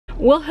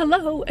Well,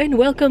 hello and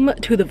welcome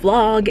to the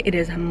vlog. It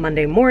is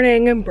Monday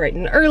morning, bright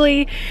and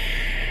early,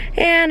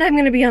 and I'm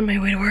gonna be on my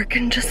way to work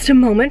in just a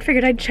moment.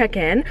 Figured I'd check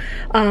in.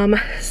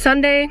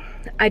 Sunday,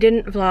 I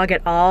didn't vlog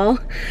at all.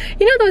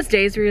 You know those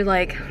days where you're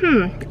like,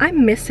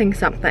 I'm missing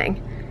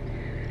something?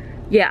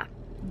 Yeah,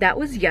 that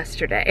was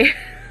yesterday.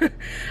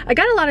 I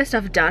got a lot of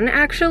stuff done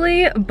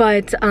actually,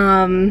 but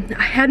I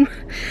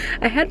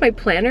had my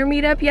planner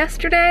meetup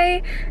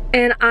yesterday,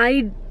 and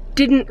I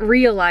didn't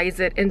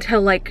realize it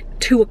until like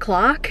 2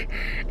 o'clock,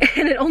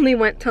 and it only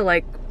went to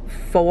like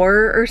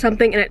 4 or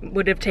something, and it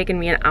would have taken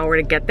me an hour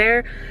to get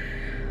there.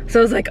 So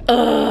I was like,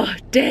 oh,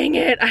 dang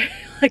it. I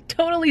like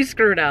totally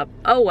screwed up.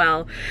 Oh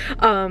well.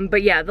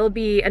 But yeah, there'll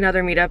be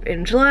another meetup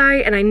in July,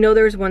 and I know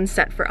there's one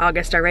set for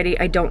August already.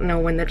 I don't know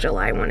when the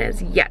July one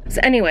is yet. So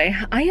anyway,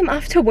 I am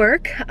off to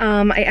work.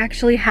 I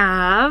actually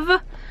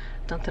have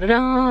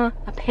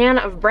a pan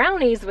of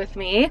brownies with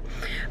me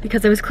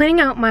because I was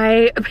cleaning out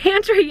my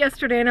pantry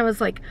yesterday, and I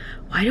was like,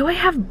 why do I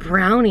have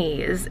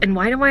brownies and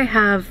why do I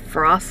have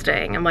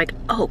frosting? I'm like,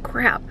 oh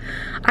crap,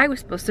 I was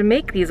supposed to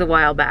make these a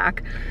while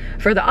back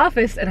for the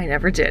office and I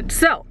never did.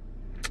 So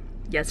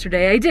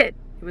yesterday I did.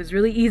 It was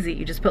really easy.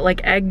 You just put like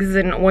eggs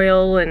and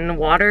oil and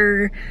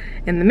water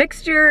in the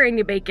mixture and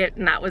you bake it,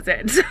 and that was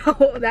it.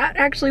 So that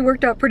actually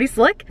worked out pretty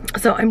slick.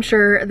 So I'm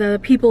sure the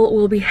people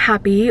will be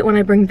happy when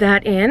I bring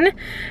that in.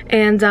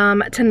 And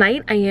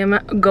tonight I am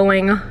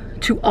going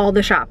to all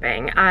the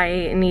shopping.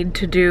 I need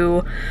to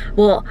do,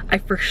 well, I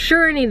for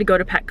sure need to go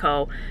to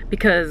Petco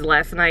because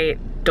last night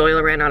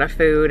Doyle ran out of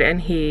food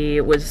and he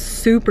was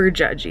super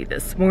judgy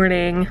this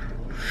morning.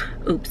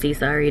 Oopsie,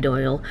 sorry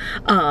Doyle.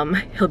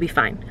 He'll be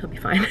fine, he'll be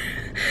fine.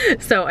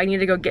 So I need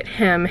to go get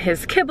him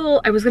his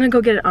kibble. I was gonna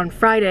go get it on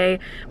Friday,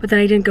 but then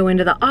I didn't go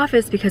into the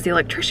office because the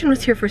electrician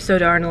was here for so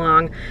darn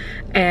long.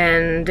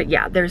 And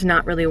yeah, there's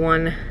not really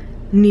one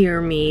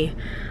near me,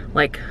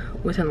 like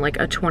within like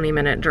a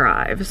 20-minute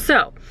drive.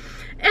 So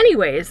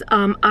anyways,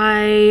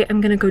 I am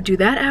gonna go do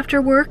that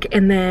after work,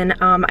 and then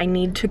I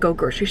need to go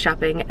grocery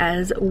shopping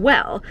as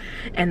well.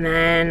 And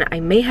then I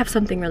may have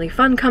something really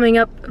fun coming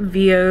up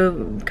via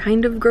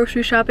kind of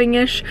grocery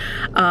shopping-ish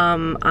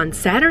on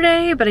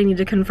Saturday, but I need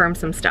to confirm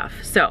some stuff.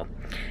 So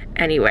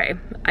anyway,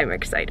 I'm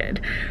excited.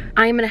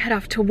 I'm gonna head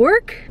off to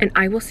work, and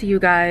I will see you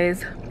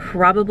guys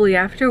probably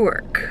after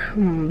work.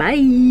 Bye.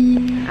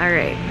 All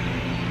right,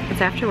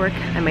 it's after work.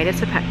 I made it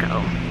to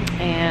Petco,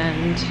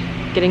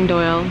 and getting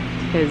Doyle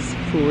his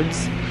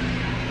foods.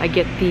 I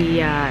get the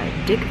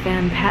Dick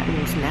Van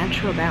Patten's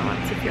Natural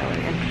Balance if y'all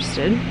are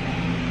interested.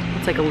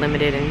 It's like a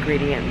limited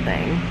ingredient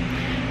thing.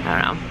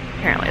 I don't know,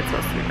 apparently it's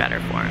supposed to be better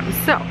for him.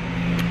 So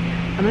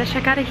I'm gonna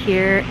check out of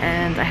here,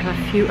 and I have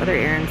a few other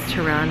errands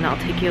to run. I'll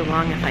take you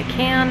along if I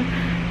can,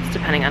 just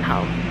depending on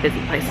how busy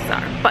places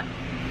are. But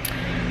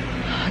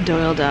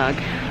Doyle dog,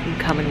 I'm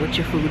coming with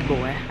your food,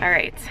 boy. All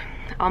right.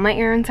 All my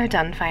errands are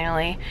done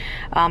finally.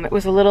 It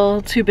was a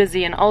little too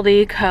busy in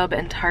Aldi, Cub,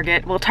 and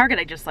Target. Well, Target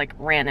I just like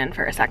ran in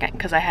for a second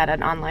because I had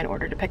an online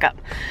order to pick up.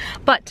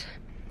 But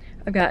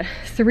I've got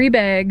 3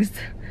 bags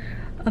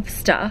of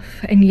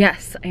stuff, and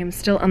yes, I am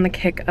still on the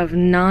kick of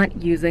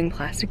not using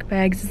plastic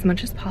bags as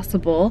much as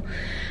possible.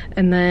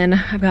 And then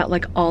I've got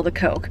like all the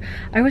Coke.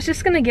 I was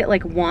just gonna get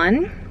like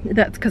one,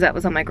 that's because that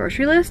was on my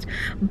grocery list.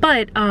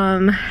 But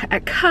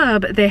at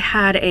Cub they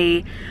had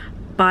a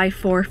buy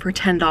 4 for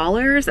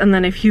 $10, and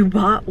then if you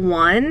bought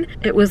one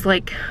it was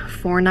like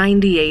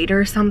 $4.98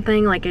 or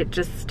something. Like it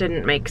just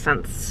didn't make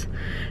sense.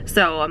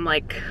 So I'm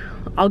like,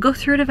 I'll go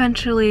through it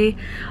eventually.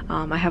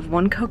 I have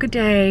 1 Coke a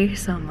day,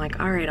 so I'm like,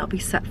 all right, I'll be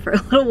set for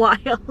a little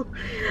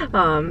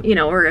while. You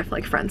know, or if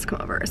like friends come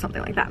over or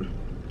something like that.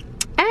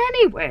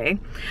 Anyway,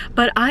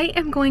 but I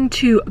am going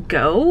to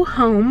go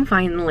home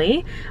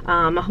finally.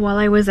 While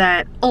I was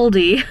at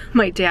Aldi,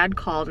 my dad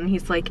called and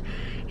he's like,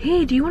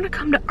 hey, do you want to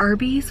come to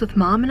Arby's with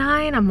Mom and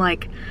I? And I'm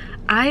like,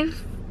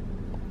 I've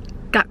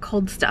got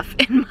cold stuff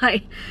in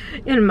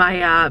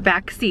my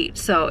back seat,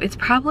 so it's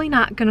probably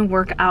not gonna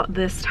work out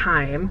this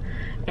time.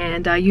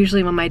 And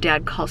usually when my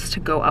dad calls to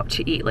go out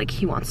to eat, like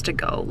he wants to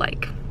go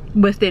like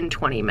within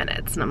 20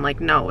 minutes, and I'm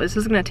like, no, this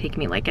is gonna take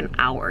me like an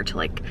hour to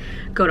like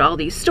go to all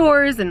these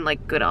stores and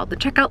like go to all the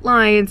checkout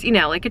lines, you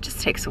know, like it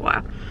just takes a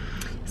while.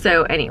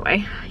 So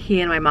anyway, he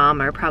and my mom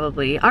are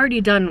probably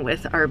already done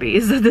with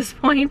Arby's at this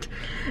point,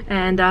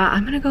 and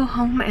I'm gonna go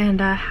home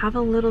and have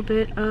a little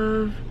bit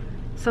of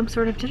some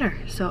sort of dinner.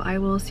 So I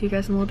will see you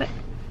guys in a little bit.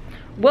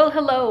 Well,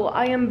 hello,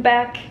 I am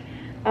back.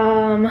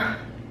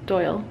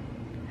 Doyle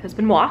has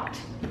been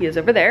walked. He is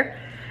over there.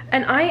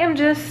 And I am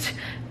just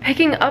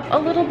picking up a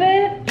little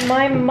bit.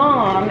 My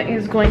mom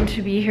is going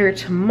to be here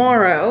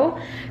tomorrow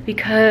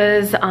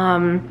because, do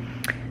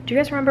you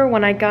guys remember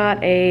when I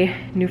got a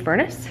new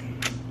furnace?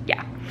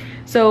 Yeah.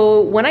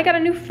 So when I got a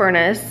new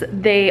furnace,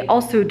 they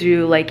also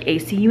do like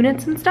AC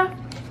units and stuff.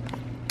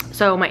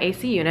 So my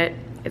AC unit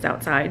is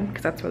outside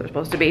because that's where they're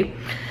supposed to be.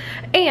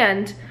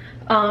 And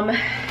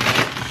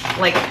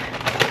like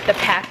the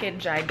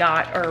package I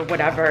got or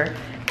whatever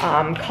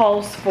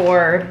calls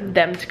for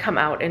them to come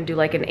out and do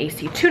like an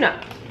AC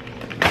tune-up.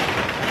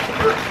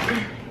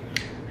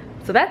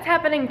 So that's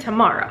happening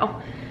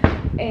tomorrow.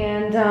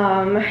 And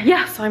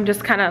yeah, so I'm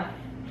just kind of,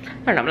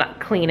 I don't know, I'm not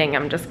cleaning,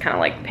 I'm just kind of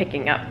like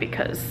picking up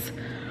because,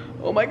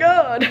 oh my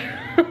God.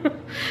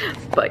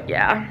 But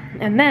yeah,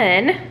 and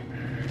then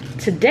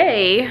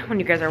today, when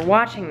you guys are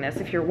watching this,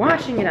 if you're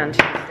watching it on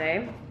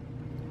Tuesday,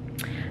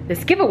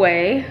 this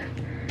giveaway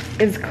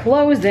is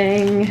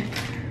closing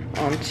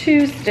on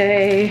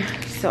Tuesday.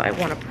 So I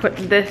want to put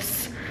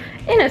this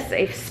in a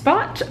safe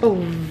spot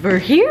over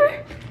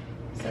here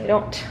so I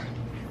don't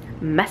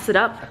mess it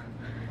up.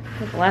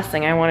 The last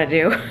thing I want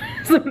to do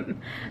is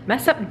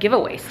mess up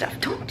giveaway stuff.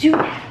 Don't do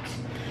that.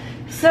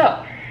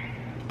 So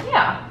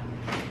yeah,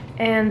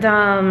 and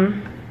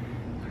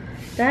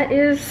that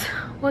is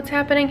what's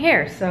happening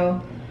here.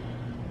 So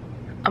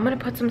I'm gonna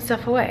put some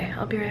stuff away.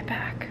 I'll be right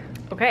back.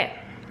 Okay,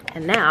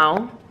 and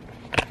now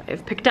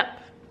I've picked up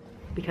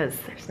because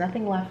there's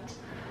nothing left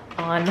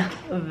on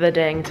the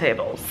dang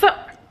table. So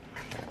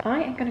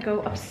I am gonna go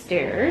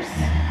upstairs.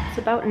 It's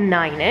about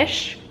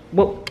 9-ish.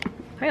 Whoa,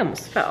 I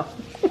almost fell.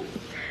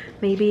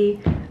 Maybe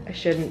I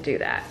shouldn't do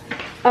that.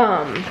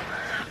 I'm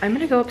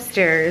gonna go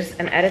upstairs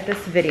and edit this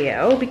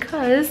video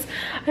because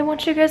I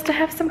want you guys to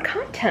have some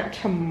content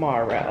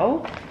tomorrow,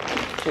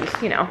 which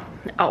is, you know,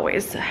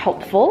 always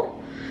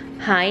helpful.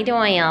 Hi,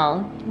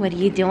 Doyle. What are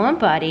you doing,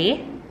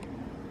 buddy?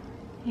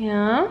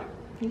 Yeah?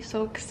 You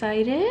so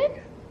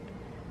excited?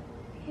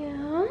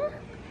 Yeah?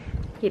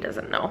 He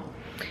doesn't know.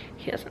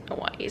 He doesn't know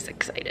why he's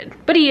excited,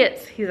 but he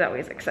is. He's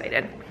always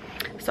excited.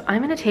 So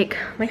I'm gonna take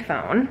my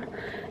phone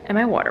and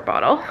my water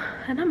bottle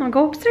and I'm gonna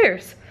go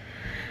upstairs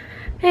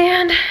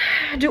and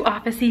do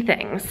office-y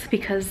things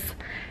because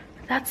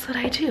that's what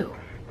I do.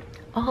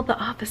 All the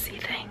office-y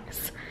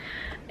things.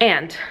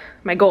 And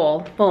my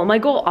goal, well, my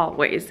goal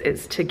always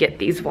is to get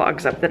these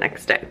vlogs up the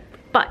next day.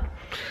 But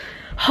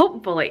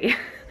hopefully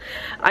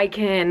I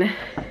can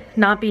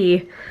not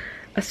be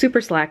a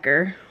super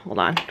slacker. Hold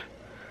on.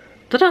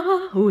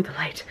 Ta-da! Ooh, the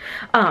light.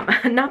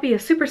 Not be a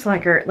super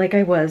slacker like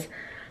I was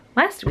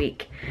last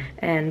week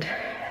and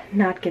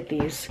not get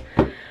these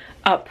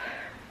up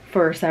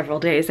for several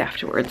days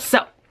afterwards.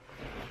 So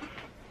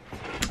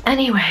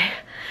anyway,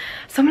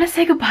 so I'm gonna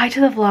say goodbye to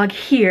the vlog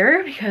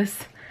here because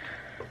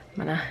I'm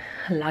gonna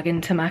log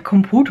into my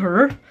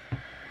computer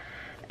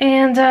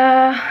and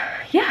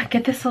yeah,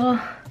 get this little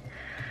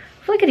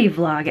flickety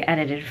vlog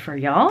edited for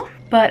y'all.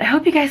 But I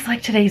hope you guys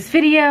liked today's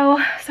video.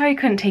 Sorry I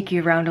couldn't take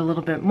you around a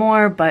little bit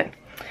more, but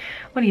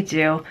what do you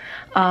do?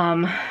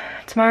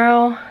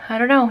 Tomorrow, I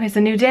don't know, is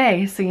a new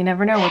day, so you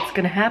never know what's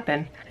gonna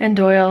happen. And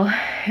Doyle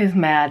is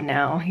mad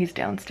now. He's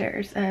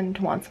downstairs and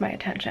wants my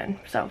attention,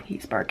 so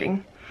he's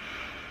barking.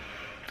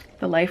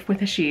 The life with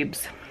the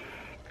sheebs.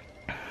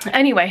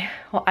 Anyway,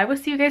 well, I will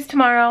see you guys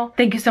tomorrow.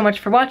 Thank you so much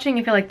for watching.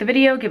 If you liked the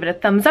video, give it a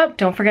thumbs up.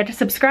 Don't forget to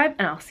subscribe,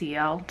 and I'll see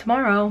y'all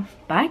tomorrow.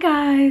 Bye,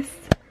 guys.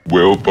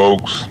 Well,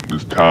 folks,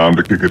 it's time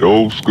to kick it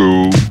old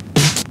school.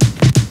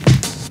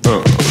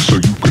 So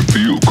you can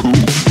feel